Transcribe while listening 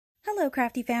Hello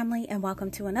CraftDee family, and welcome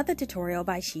to another tutorial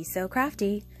by She's So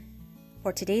Crafty.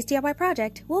 For today's DIY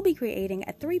project, we'll be creating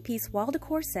a 3-piece wall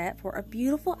decor set for a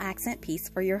beautiful accent piece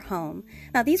for your home.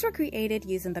 Now these were created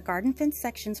using the garden fence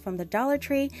sections from the Dollar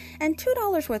Tree and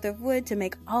 $2 worth of wood to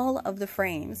make all of the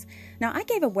frames. Now I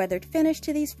gave a weathered finish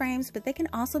to these frames, but they can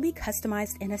also be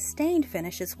customized in a stained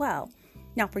finish as well.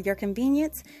 Now for your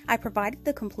convenience, I provided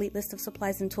the complete list of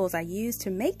supplies and tools I used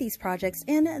to make these projects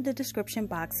in the description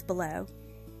box below.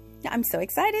 Now, I'm so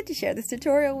excited to share this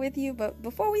tutorial with you, but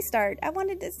before we start, I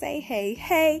wanted to say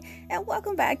hey, and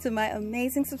welcome back to my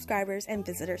amazing subscribers and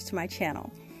visitors to my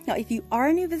channel. Now, if you are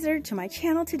a new visitor to my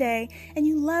channel today and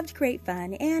you love to create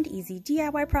fun and easy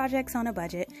DIY projects on a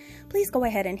budget, please go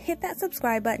ahead and hit that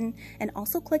subscribe button and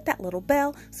also click that little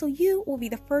bell so you will be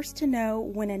the first to know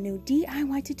when a new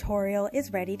DIY tutorial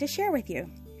is ready to share with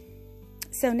you.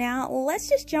 So now let's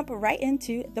just jump right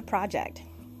into the project.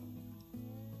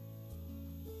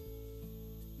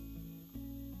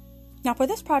 Now for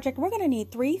this project, we're going to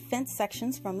need 3 fence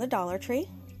sections from the Dollar Tree.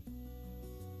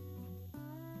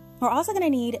 We're also going to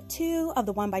need 2 of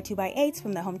the 1x2x8s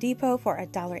from the Home Depot for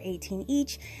 $1.18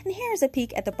 each. And here's a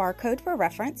peek at the barcode for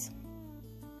reference.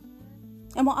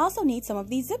 And we'll also need some of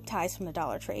these zip ties from the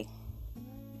Dollar Tree.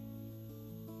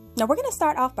 Now we're going to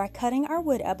start off by cutting our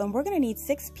wood up, and we're going to need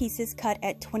 6 pieces cut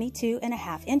at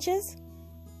 22.5 inches.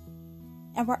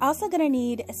 And we're also going to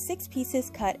need 6 pieces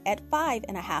cut at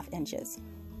 5.5 inches.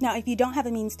 Now, if you don't have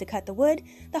the means to cut the wood,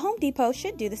 the Home Depot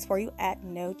should do this for you at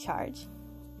no charge.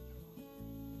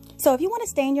 So if you want to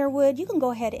stain your wood, you can go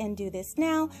ahead and do this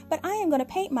now, but I am going to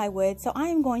paint my wood, so I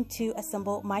am going to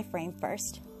assemble my frame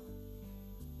first.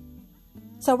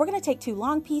 So we're going to take 2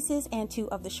 long pieces and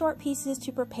 2 of the short pieces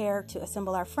to prepare to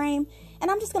assemble our frame, and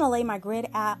I'm just going to lay my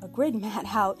grid mat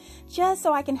out just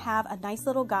so I can have a nice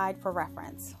little guide for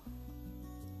reference.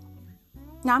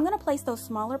 Now I'm going to place those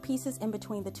smaller pieces in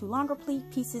between the 2 longer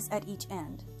pieces at each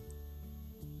end.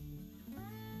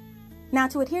 Now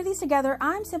to adhere these together,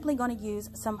 I'm simply going to use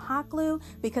some hot glue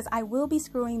because I will be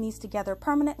screwing these together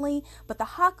permanently, but the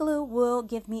hot glue will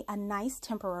give me a nice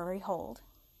temporary hold.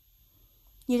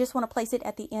 You just want to place it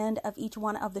at the end of each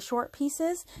one of the short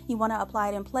pieces. You want to apply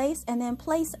it in place and then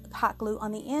place hot glue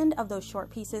on the end of those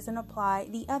short pieces and apply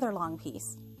the other long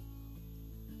piece.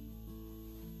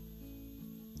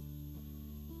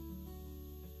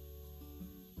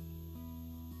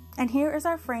 And here is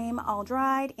our frame all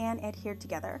dried and adhered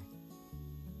together.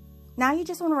 Now you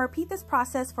just want to repeat this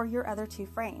process for your other 2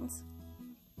 frames.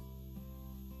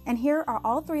 And here are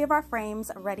all 3 of our frames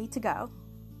ready to go.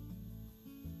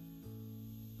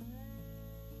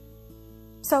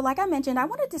 So like I mentioned, I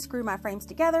wanted to screw my frames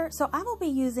together, so I will be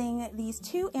using these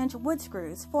 2-inch wood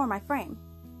screws for my frame.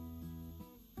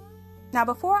 Now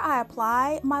before I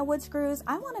apply my wood screws,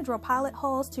 I want to drill pilot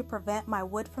holes to prevent my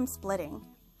wood from splitting.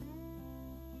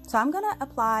 So I'm going to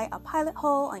apply a pilot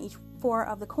hole on each 4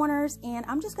 of the corners, and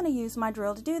I'm just going to use my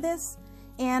drill to do this.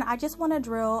 And I just want to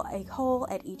drill a hole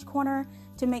at each corner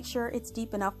to make sure it's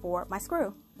deep enough for my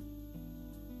screw.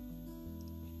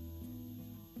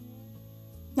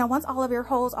 Now once all of your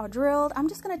holes are drilled, I'm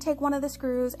just going to take one of the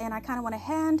screws, and I kind of want to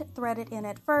hand thread it in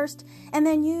at first and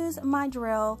then use my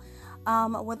drill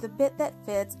with the bit that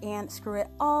fits and screw it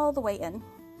all the way in.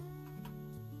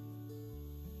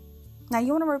 Now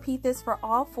you want to repeat this for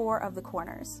all 4 of the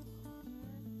corners.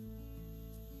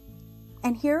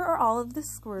 And here are all of the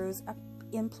screws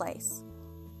in place.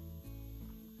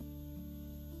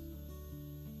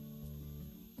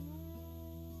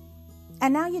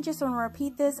 And now you just want to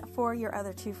repeat this for your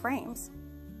other 2 frames.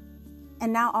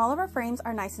 And now all of our frames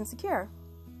are nice and secure.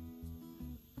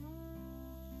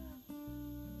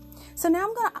 So now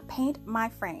I'm going to paint my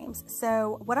frames.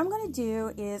 So what I'm going to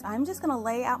do is I'm just going to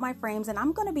lay out my frames, and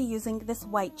I'm going to be using this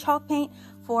white chalk paint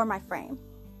for my frame.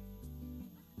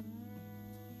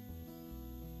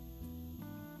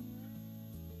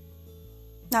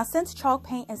 Now since chalk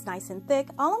paint is nice and thick,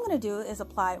 all I'm going to do is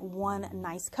apply one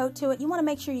nice coat to it. You want to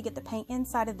make sure you get the paint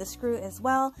inside of the screw as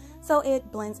well so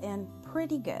it blends in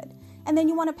pretty good. And then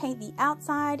you want to paint the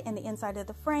outside and the inside of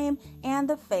the frame and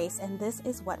the face, and this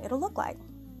is what it'll look like.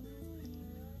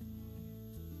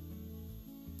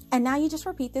 And now you just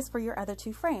repeat this for your other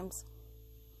 2 frames.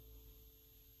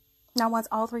 Now once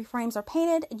all 3 frames are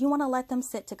painted, you want to let them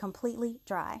sit to completely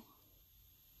dry.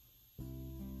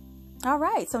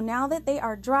 Alright, so now that they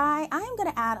are dry, I am going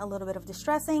to add a little bit of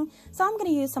distressing. So I'm going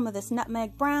to use some of this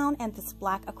nutmeg brown and this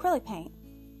black acrylic paint.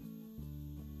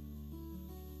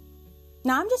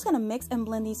 Now I'm just going to mix and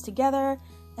blend these together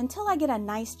until I get a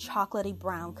nice chocolatey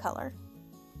brown color.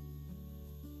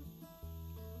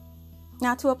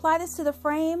 Now to apply this to the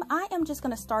frame, I am just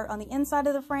going to start on the inside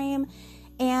of the frame,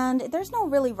 And there's no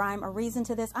really rhyme or reason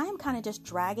to this. I am kind of just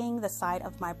dragging the side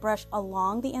of my brush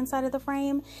along the inside of the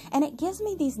frame, and it gives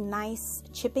me these nice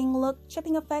chipping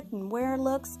effect and wear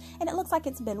looks, and it looks like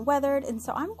it's been weathered. And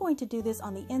so I'm going to do this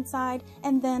on the inside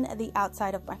and then the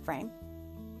outside of my frame.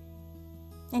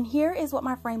 And here is what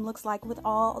my frame looks like with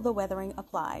all the weathering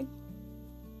applied.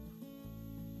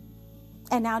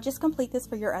 And now just complete this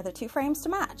for your other two frames to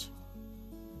match.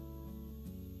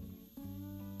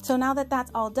 So now that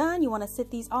that's all done, you want to sit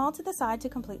these all to the side to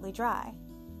completely dry.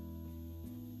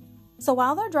 So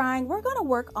while they're drying, we're going to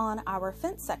work on our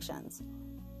fence sections.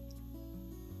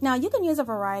 Now you can use a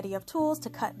variety of tools to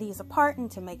cut these apart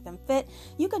and to make them fit.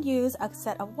 You could use a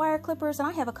set of wire clippers, and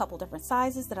I have a couple different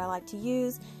sizes that I like to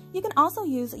use. You can also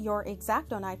use your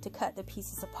X-Acto knife to cut the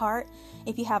pieces apart.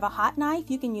 If you have a hot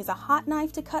knife, you can use a hot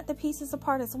knife to cut the pieces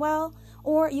apart as well,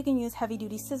 or you can use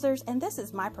heavy-duty scissors, and this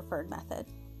is my preferred method.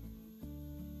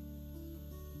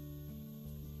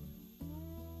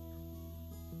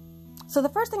 So the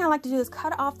first thing I like to do is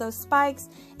cut off those spikes,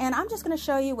 and I'm just going to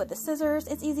show you with the scissors.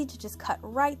 It's easy to just cut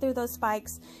right through those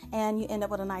spikes and you end up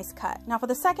with a nice cut. Now for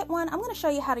the second one, I'm going to show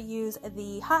you how to use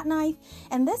the hot knife,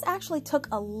 and this actually took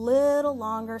a little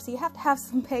longer, so you have to have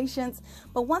some patience,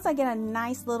 but once I get a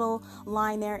nice little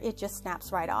line there, it just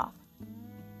snaps right off.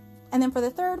 And then for the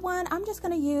third one, I'm just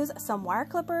going to use some wire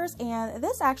clippers, and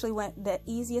this actually went the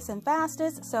easiest and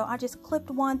fastest. So I just clipped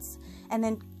once and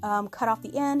then cut off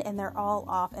the end, and they're all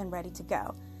off and ready to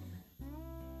go.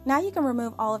 Now you can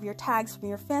remove all of your tags from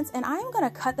your fence, and I am going to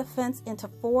cut the fence into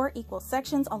 4 equal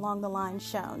sections along the line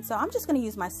shown. So I'm just going to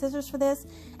use my scissors for this,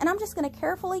 and I'm just going to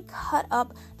carefully cut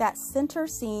up that center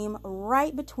seam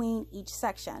right between each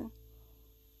section.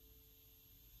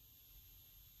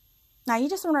 Now you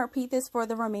just want to repeat this for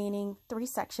the remaining 3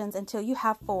 sections until you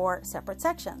have 4 separate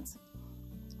sections.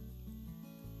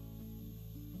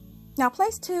 Now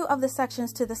place 2 of the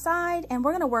sections to the side, and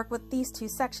we're going to work with these 2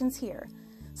 sections here.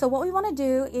 So what we want to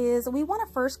do is we want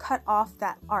to first cut off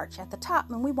that arch at the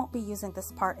top, and we won't be using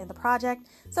this part in the project,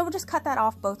 so we'll just cut that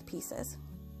off both pieces.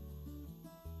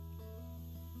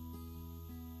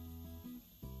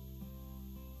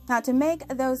 Now to make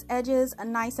those edges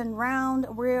nice and round,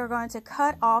 we're going to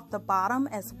cut off the bottom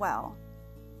as well.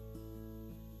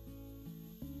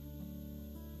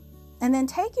 And then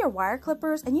take your wire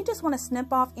clippers, and you just want to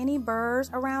snip off any burrs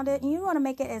around it, and you want to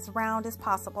make it as round as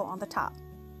possible on the top.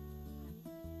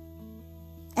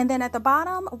 And then at the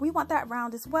bottom, we want that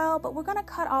round as well, but we're going to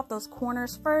cut off those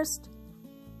corners first.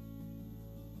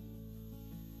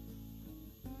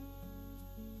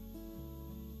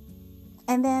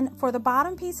 And then for the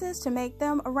bottom pieces, to make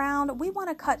them round, we want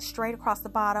to cut straight across the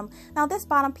bottom. Now this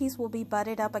bottom piece will be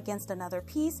butted up against another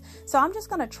piece, so I'm just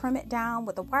going to trim it down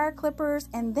with the wire clippers.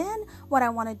 And then what I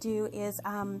want to do is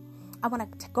I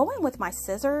want to go in with my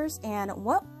scissors, and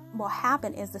what will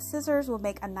happen is the scissors will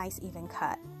make a nice even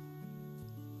cut.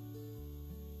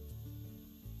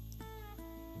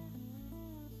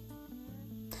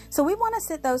 So we want to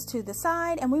sit those to the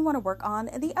side, and we want to work on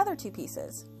the other 2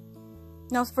 pieces.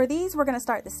 Now for these, we're going to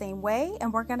start the same way,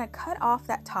 and we're going to cut off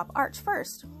that top arch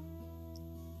first.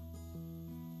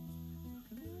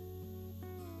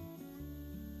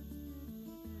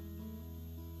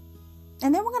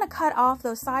 And then we're going to cut off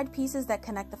those side pieces that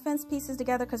connect the fence pieces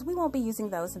together, because we won't be using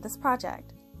those in this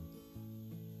project.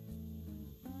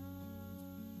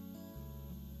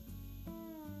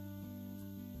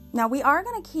 Now we are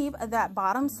going to keep that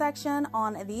bottom section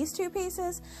on these 2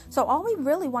 pieces, so all we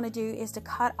really want to do is to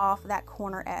cut off that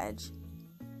corner edge.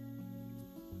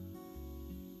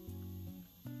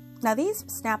 Now these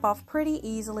snap off pretty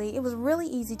easily. It was really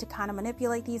easy to kind of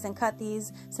manipulate these and cut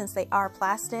these since they are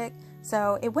plastic,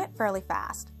 so it went fairly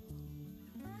fast.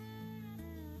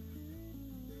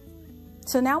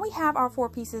 So now we have our 4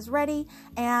 pieces ready,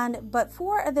 but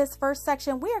for this first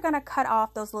section, we are going to cut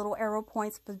off those little arrow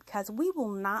points because we will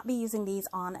not be using these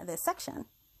on this section.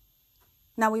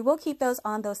 Now we will keep those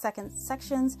on those second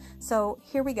sections. So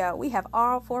here we go. We have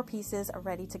all 4 pieces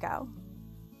ready to go.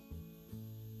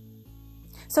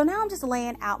 So now I'm just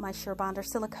laying out my Surebonder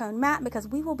silicone mat because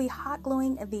we will be hot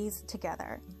gluing these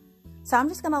together. So I'm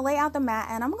just going to lay out the mat,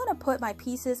 and I'm going to put my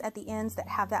pieces at the ends that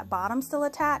have that bottom still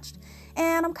attached,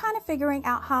 and I'm kind of figuring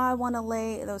out how I want to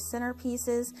lay those center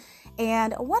pieces.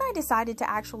 And what I decided to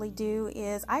actually do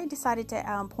is I decided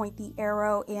to point the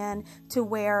arrow in to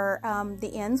where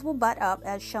the ends will butt up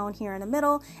as shown here in the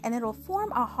middle, and it'll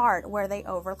form a heart where they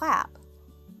overlap.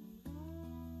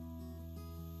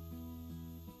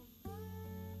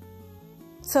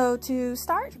 So to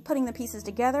start putting the pieces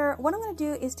together, what I'm going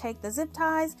to do is take the zip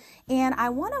ties, and I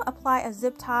want to apply a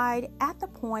zip tie at the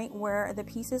point where the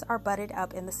pieces are butted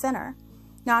up in the center.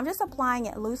 Now I'm just applying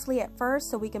it loosely at first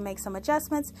so we can make some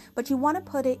adjustments, but you want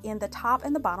to put it in the top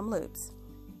and the bottom loops.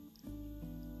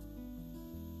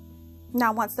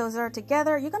 Now once those are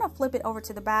together, you're going to flip it over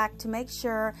to the back to make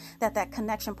sure that that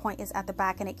connection point is at the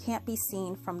back and it can't be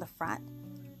seen from the front.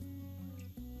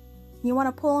 You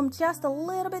want to pull them just a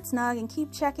little bit snug and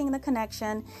keep checking the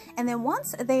connection. And then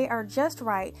once they are just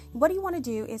right, what you want to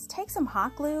do is take some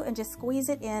hot glue and just squeeze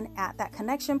it in at that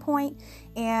connection point.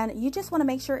 And you just want to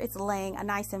make sure it's laying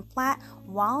nice and flat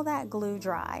while that glue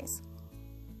dries.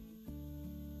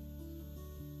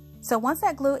 So once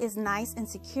that glue is nice and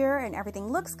secure and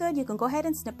everything looks good, you can go ahead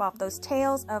and snip off those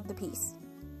tails of the piece.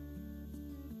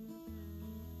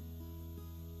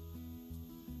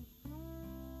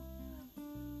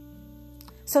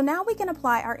 So now we can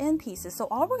apply our end pieces. So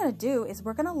all we're going to do is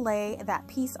we're going to lay that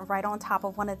piece right on top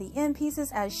of one of the end pieces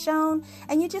as shown.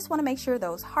 And you just want to make sure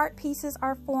those heart pieces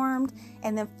are formed,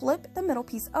 and then flip the middle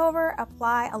piece over,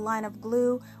 apply a line of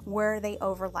glue where they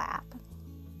overlap.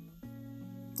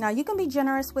 Now you can be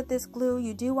generous with this glue.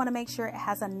 You do want to make sure it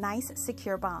has a nice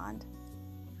secure bond.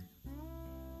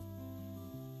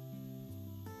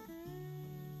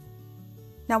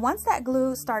 Now once that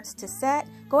glue starts to set,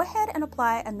 go ahead and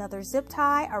apply another zip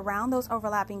tie around those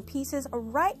overlapping pieces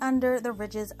right under the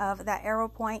ridges of that arrow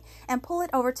point and pull it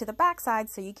over to the back side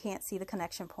so you can't see the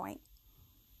connection point.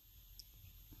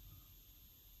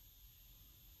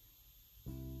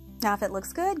 Now if it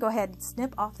looks good, go ahead and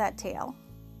snip off that tail.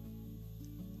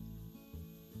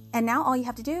 And now all you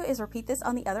have to do is repeat this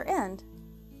on the other end.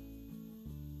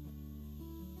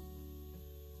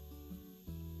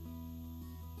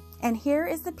 And here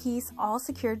is the piece all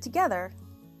secured together.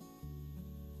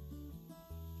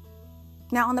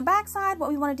 Now on the back side, what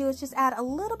we want to do is just add a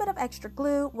little bit of extra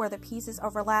glue where the pieces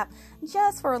overlap,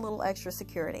 just for a little extra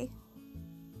security.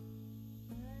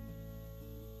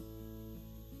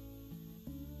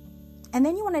 And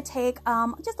then you want to take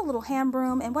just a little hand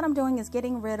broom, and what I'm doing is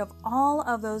getting rid of all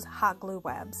of those hot glue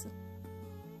webs.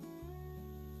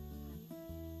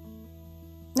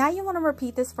 Now you want to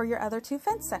repeat this for your other two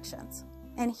fence sections.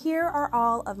 And here are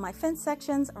all of my fence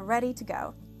sections ready to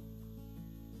go.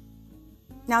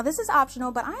 Now this is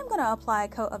optional, but I'm going to apply a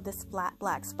coat of this flat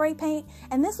black spray paint,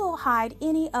 and this will hide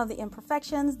any of the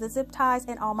imperfections, the zip ties,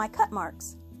 and all my cut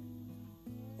marks.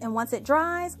 And once it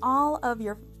dries, all of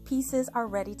your pieces are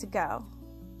ready to go.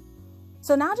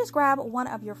 So now just grab one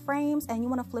of your frames and you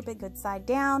want to flip it good side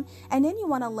down, and then you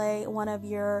want to lay one of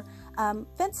your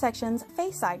fence sections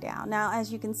face side down. Now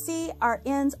as you can see, our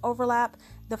ends overlap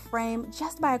the frame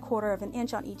just by 1/4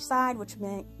 inch on each side, which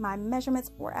meant my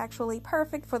measurements were actually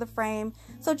perfect for the frame.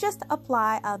 So just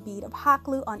apply a bead of hot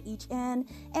glue on each end,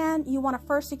 and you want to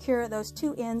first secure those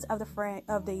two ends of the frame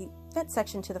of the fence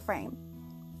section to the frame.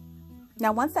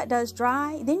 Now once that does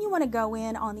dry, then you want to go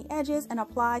in on the edges and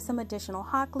apply some additional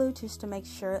hot glue just to make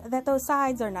sure that those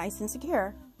sides are nice and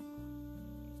secure.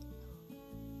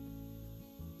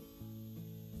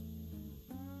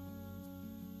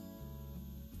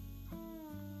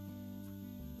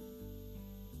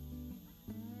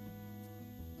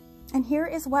 And here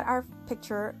is what our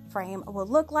picture frame will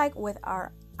look like with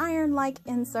our iron-like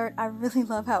insert. I really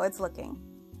love how it's looking.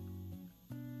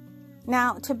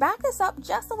 Now to back this up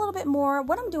just a little bit more,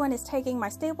 what I'm doing is taking my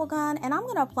staple gun and I'm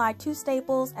going to apply 2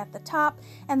 staples at the top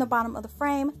and the bottom of the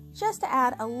frame just to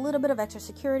add a little bit of extra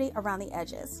security around the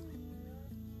edges.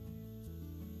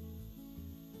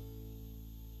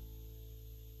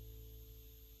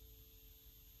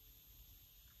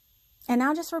 And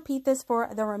now just repeat this for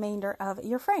the remainder of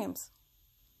your frames.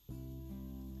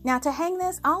 Now to hang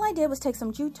this, all I did was take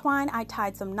some jute twine, I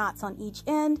tied some knots on each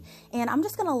end, and I'm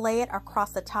just going to lay it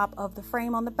across the top of the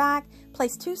frame on the back,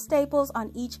 place 2 staples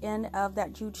on each end of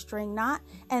that jute string knot,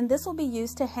 and this will be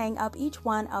used to hang up each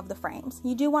one of the frames.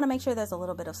 You do want to make sure there's a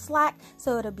little bit of slack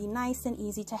so it'll be nice and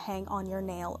easy to hang on your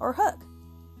nail or hook.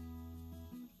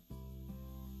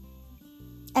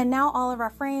 And now all of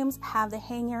our frames have the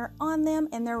hanger on them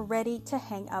and they're ready to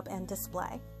hang up and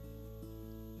display.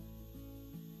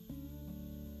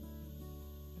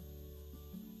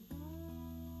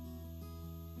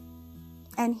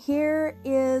 And here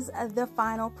is the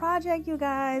final project, you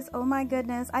guys. Oh my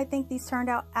goodness, I think these turned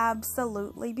out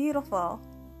absolutely beautiful.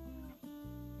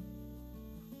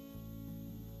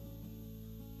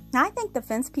 Now I think the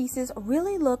fence pieces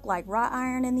really look like wrought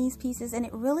iron in these pieces, and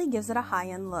it really gives it a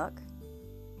high-end look.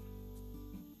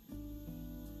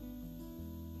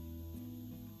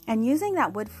 And using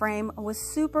that wood frame was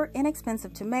super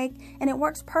inexpensive to make, and it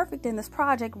works perfect in this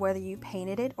project whether you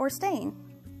painted it or stain.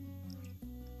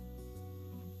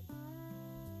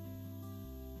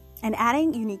 And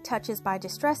adding unique touches by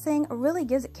distressing really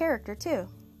gives it character too.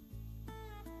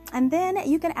 And then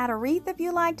you can add a wreath if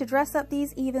you like to dress up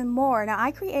these even more. Now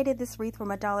I created this wreath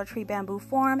from a Dollar Tree bamboo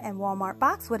form and Walmart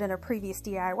boxwood in a previous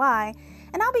DIY,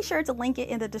 and I'll be sure to link it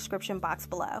in the description box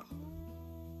below.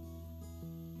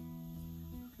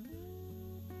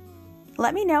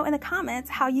 Let me know in the comments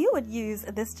how you would use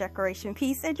this decoration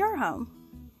piece at your home.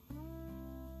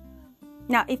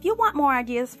 Now, if you want more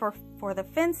ideas for the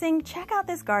fencing, check out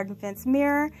this garden fence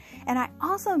mirror. And I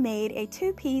also made a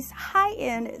 2-piece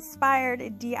high-end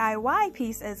inspired DIY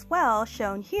piece as well,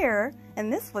 shown here,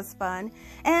 and this was fun.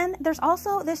 And there's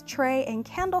also this tray and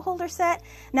candle holder set.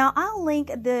 Now, I'll link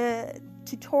the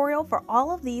tutorial for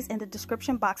all of these in the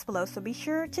description box below, so be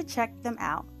sure to check them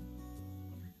out.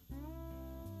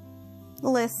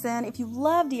 Listen, if you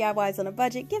love DIYs on a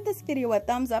budget, give this video a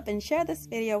thumbs up and share this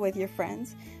video with your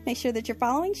friends. Make sure that you're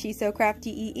following She's So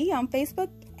CraftDee on Facebook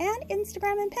and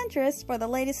Instagram and Pinterest for the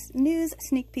latest news,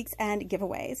 sneak peeks, and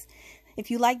giveaways.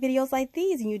 If you like videos like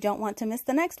these and you don't want to miss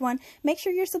the next one, make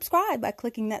sure you're subscribed by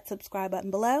clicking that subscribe button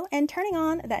below and turning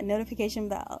on that notification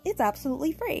bell. It's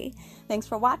absolutely free. Thanks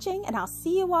for watching, and I'll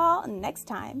see you all next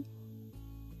time.